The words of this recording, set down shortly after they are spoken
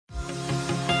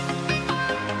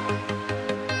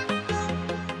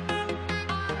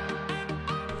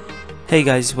Hey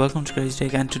guys, welcome to Crazy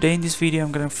Tech, and today in this video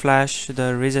I'm gonna flash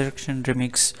the Resurrection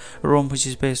Remix ROM, which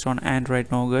is based on Android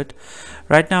Nougat.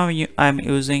 Right now I'm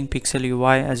using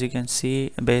PixelUI, as you can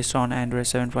see, based on Android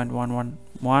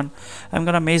 7.111. I'm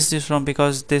gonna miss this ROM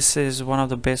because this is one of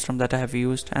the best ROM that I have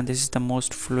used, and this is the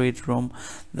most fluid ROM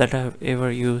that I have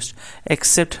ever used,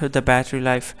 except the battery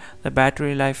life. The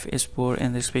battery life is poor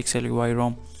in this PixelUI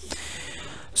ROM.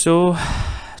 So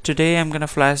today I'm gonna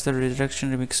flash the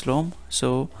Resurrection Remix ROM.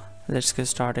 So let's get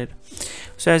started.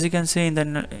 So as you can see in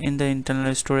the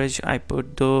internal storage, I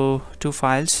put the two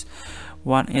files.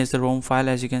 One is the ROM file,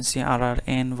 as you can see,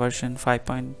 RRN version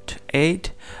 5.8,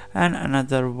 and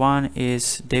another one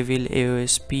is Devil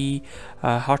AOSP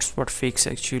hotspot fix.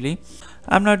 Actually,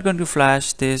 I'm not going to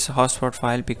flash this hotspot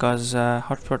file because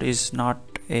hotspot is not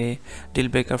a deal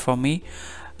breaker for me,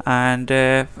 and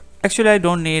actually I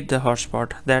don't need the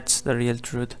hotspot. That's the real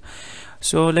truth.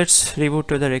 So let's reboot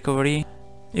to the recovery.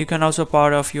 You can also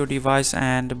power off your device,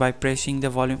 and by pressing the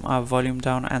volume up, volume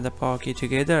down and the power key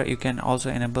together, you can also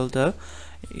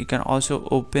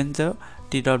open the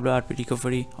TWRP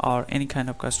recovery or any kind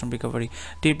of custom recovery.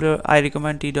 I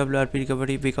recommend TWRP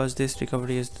recovery because this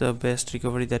recovery is the best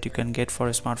recovery that you can get for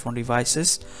smartphone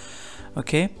devices.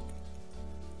 Okay,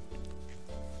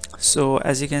 so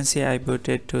as you can see, I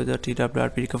booted to the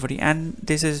TWRP recovery, and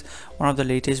this is one of the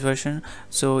latest version.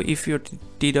 So if your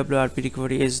TWRP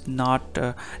recovery is not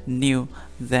new,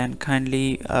 then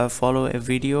kindly follow a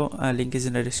video, link is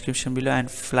in the description below,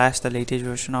 and flash the latest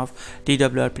version of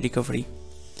TWRP recovery.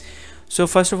 So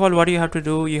first of all, what you have to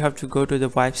do, you have to go to the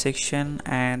wipe section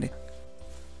and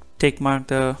tick mark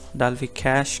the Dalvik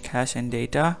cache and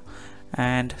data,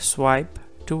 and swipe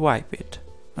to wipe it.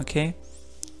 Okay,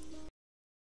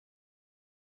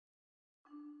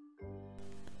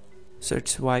 so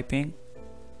it's wiping.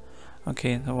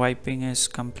 Okay, the wiping is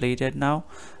completed. Now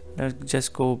let's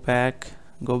just go back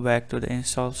to the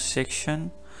install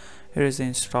section. Here is the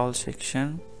install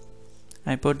section.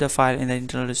 I put the file in the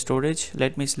internal storage.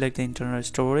 Let me select the internal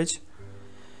storage,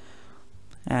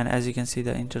 and as you can see,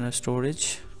 the internal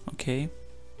storage. Okay,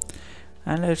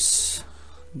 and let's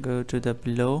go to the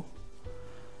below,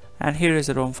 and here is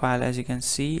the ROM file, as you can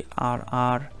see,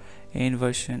 RR in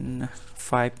version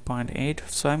 5.8.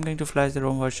 so I'm going to flash the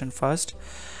ROM version first,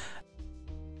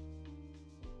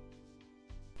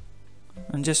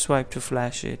 and just swipe to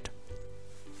flash it.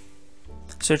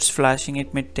 So it's flashing.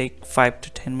 It may take 5 to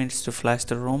 10 minutes to flash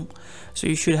the ROM, so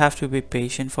you should have to be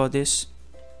patient for this,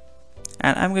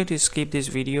 and I'm going to skip this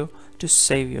video to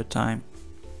save your time.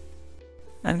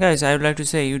 And guys, I would like to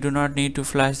say, you do not need to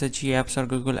flash the G apps or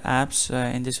Google apps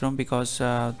in this ROM because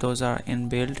those are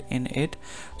inbuilt in it,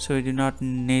 so you do not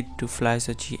need to flash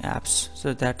the G apps,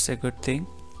 so that's a good thing.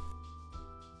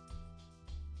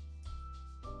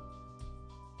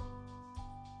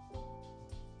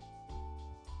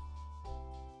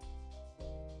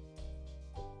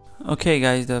 Okay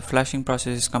guys, the flashing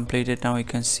process is completed. Now you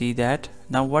can see that.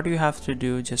 Now what you have to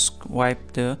do, just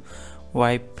wipe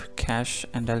cache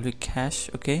and Dalvik cache.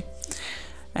 Okay,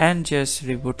 and just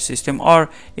reboot system, or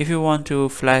if you want to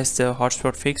flash the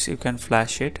hotspot fix, you can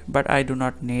flash it, but I do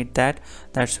not need that.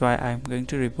 That's why I'm going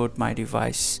to reboot my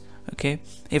device. Okay,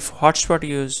 if hotspot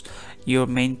is your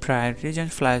main priority,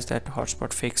 just flash that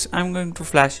hotspot fix. I'm going to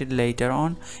flash it later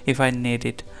on if I need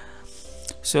it.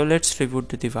 So let's reboot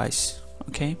the device.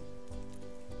 Okay,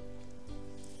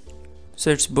 so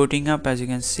it's booting up, as you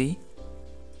can see.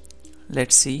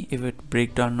 Let's see if it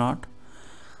bricked or not.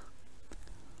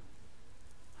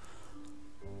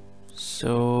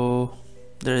 So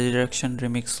the Resurrection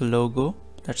Remix logo,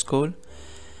 that's cool.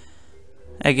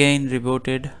 Again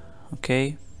rebooted.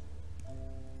 Okay,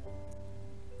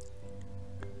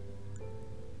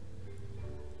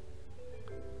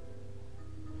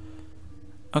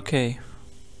 okay,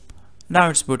 now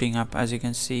it's booting up, as you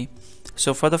can see.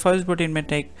 So for the first boot, it may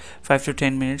take 5 to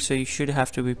 10 minutes, so you should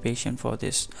have to be patient for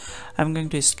this. I'm going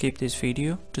to skip this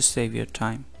video to save your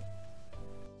time.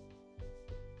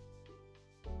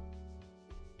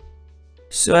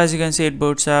 So as you can see, it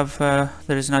boots up.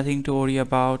 There is nothing to worry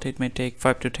about. It may take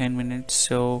 5 to 10 minutes.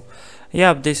 So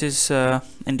yeah, this is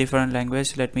in different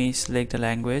language. Let me select the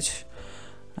language,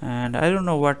 and I don't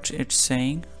know what it's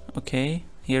saying. Okay,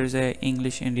 here is a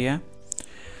English India,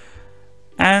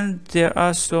 and there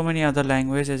are so many other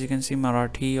languages, as you can see,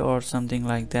 Marathi or something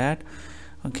like that.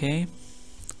 Okay,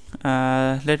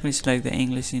 let me select the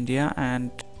English India and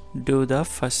do the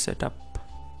first setup.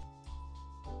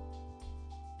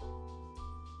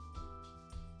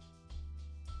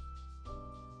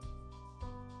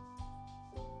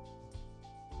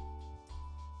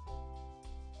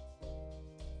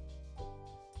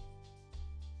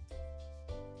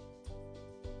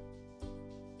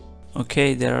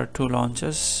 Okay, there are two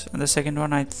launchers, and the second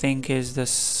one I think is the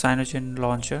Cyanogen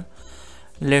launcher.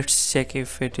 Let's check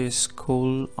if it is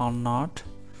cool or not.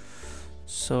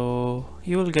 So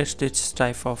you will get this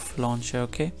type of launcher.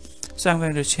 Okay, so I'm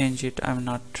going to change it. I'm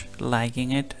not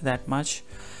liking it that much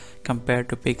compared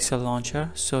to Pixel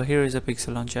launcher. So here is a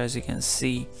Pixel launcher. As you can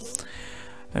see,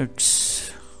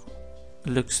 it's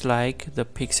looks like the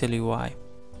PixelUI.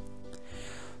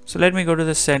 So let me go to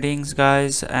the settings,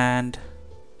 guys, and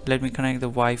let me connect the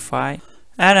Wi-Fi.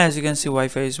 And as you can see,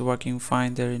 Wi-Fi is working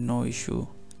fine. There is no issue.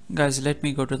 Guys, let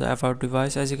me go to the about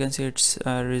device. As you can see, it's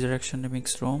Resurrection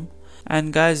Remix ROM.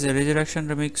 And guys, the Resurrection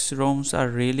Remix ROMs are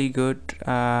really good.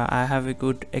 I have a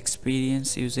good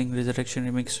experience using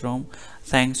Resurrection Remix ROM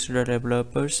thanks to the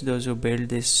developers, those who build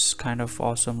this kind of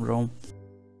awesome ROM.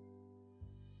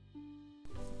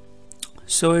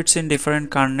 So it's in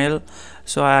different kernel,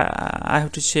 so I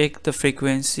have to check the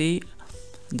frequency.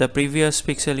 The previous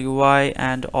PixelUI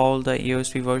and all the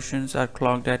EOSP versions are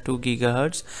clocked at 2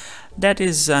 GHz. That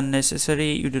is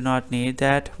unnecessary. You do not need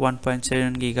that.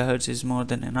 1.7 GHz is more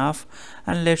than enough.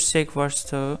 And let's check what's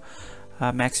the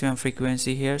maximum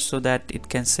frequency here, so that it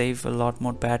can save a lot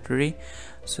more battery.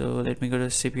 So let me go to the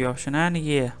CPU option, and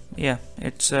yeah,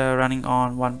 it's running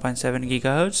on 1.7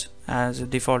 GHz as a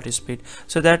default speed.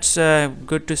 So that's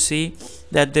good to see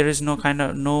that there is no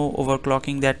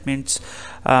overclocking. That means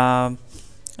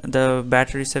the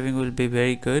battery saving will be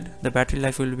very good, the battery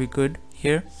life will be good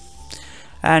here.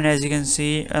 And as you can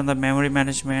see, on the memory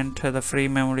management, the free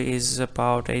memory is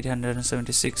about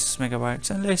 876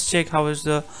 megabytes. And let's check how is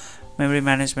the memory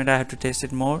management. I have to test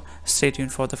it more. Stay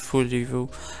tuned for the full review.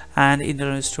 And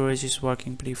internal storage is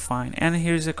working pretty fine. And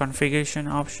here is the configuration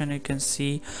option. You can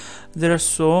see there are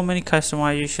so many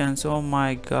customizations. Oh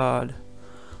my god,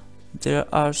 there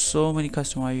are so many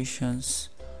customizations.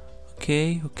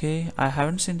 Okay, I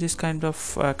haven't seen this kind of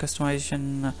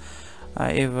customization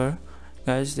ever,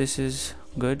 guys. This is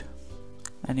good.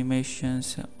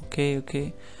 Animations,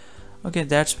 okay,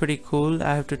 that's pretty cool.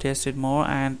 I have to test it more,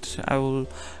 and I will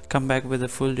come back with a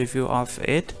full review of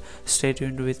it. Stay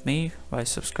tuned with me by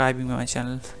subscribing to my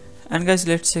channel. And guys,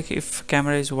 let's check if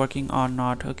camera is working or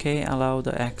not. Okay, allow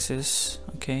the access.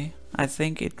 Okay, I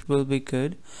think it will be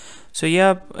good. So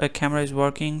yeah, camera is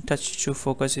working, touch to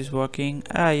focus is working,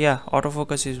 yeah,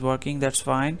 autofocus is working, that's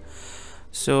fine.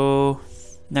 So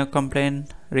now complain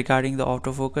regarding the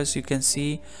autofocus. You can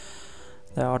see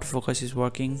the autofocus is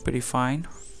working pretty fine.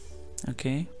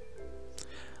 Okay,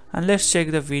 and let's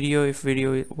check the video, if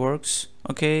video works.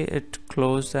 Okay, it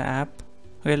closed the app.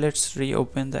 Okay, let's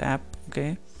reopen the app.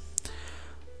 Okay,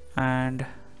 and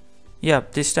yeah,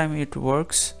 this time it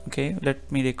works. Okay, let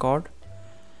me record.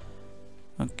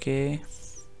 Okay,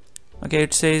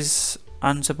 it says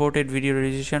unsupported video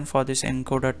resolution for this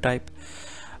encoder type.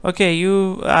 Okay,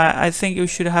 I think you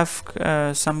should have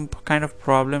some kind of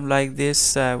problem like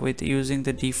this with using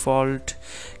the default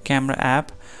camera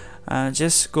app.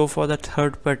 Just go for the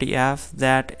third-party app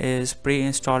that is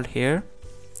pre-installed here.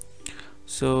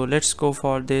 So let's go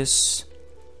for this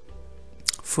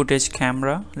footage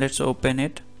camera. Let's open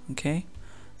it. Okay,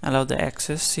 allow the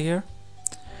access here,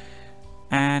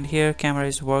 and here camera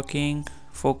is working,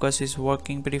 focus is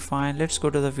working pretty fine. Let's go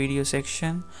to the video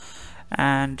section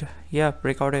and yeah,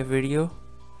 record a video.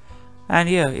 And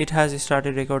yeah, it has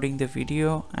started recording the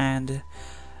video. And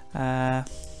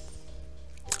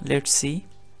let's see.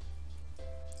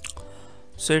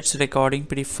 So it's recording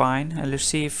pretty fine, and let's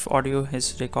see if audio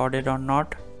is recorded or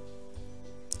not.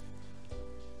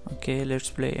 Okay, let's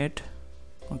play it.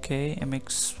 Okay,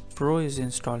 MX Pro is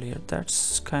installed here.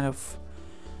 That's kind of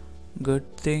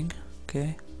good thing.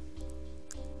 Okay,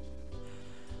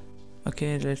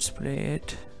 let's play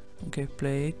it. Okay,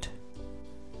 play it.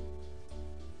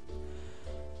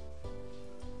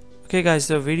 Okay guys,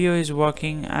 the video is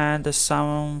working and the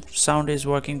sound is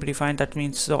working pretty fine. That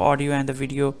means the audio and the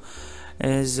video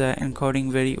is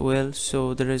encoding very well,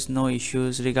 so there is no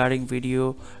issues regarding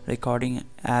video recording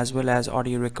as well as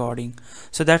audio recording.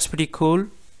 So that's pretty cool.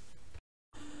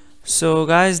 So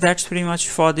guys, that's pretty much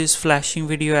for this flashing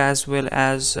video as well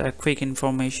as a quick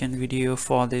information video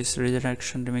for this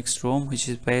Resurrection Remix ROM, which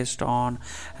is based on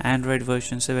Android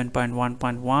version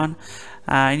 7.1.1.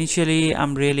 Initially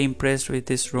I'm really impressed with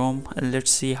this ROM. Let's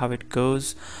see how it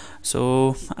goes.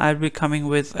 So I'll be coming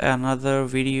with another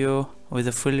video with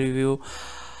a full review.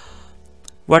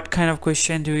 What kind of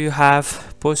question do you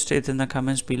have? Post it in the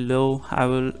comments below. I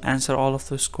will answer all of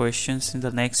those questions in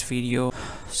the next video.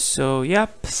 So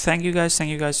yep, thank you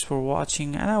guys for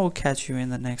watching, and I will catch you in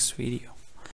the next video.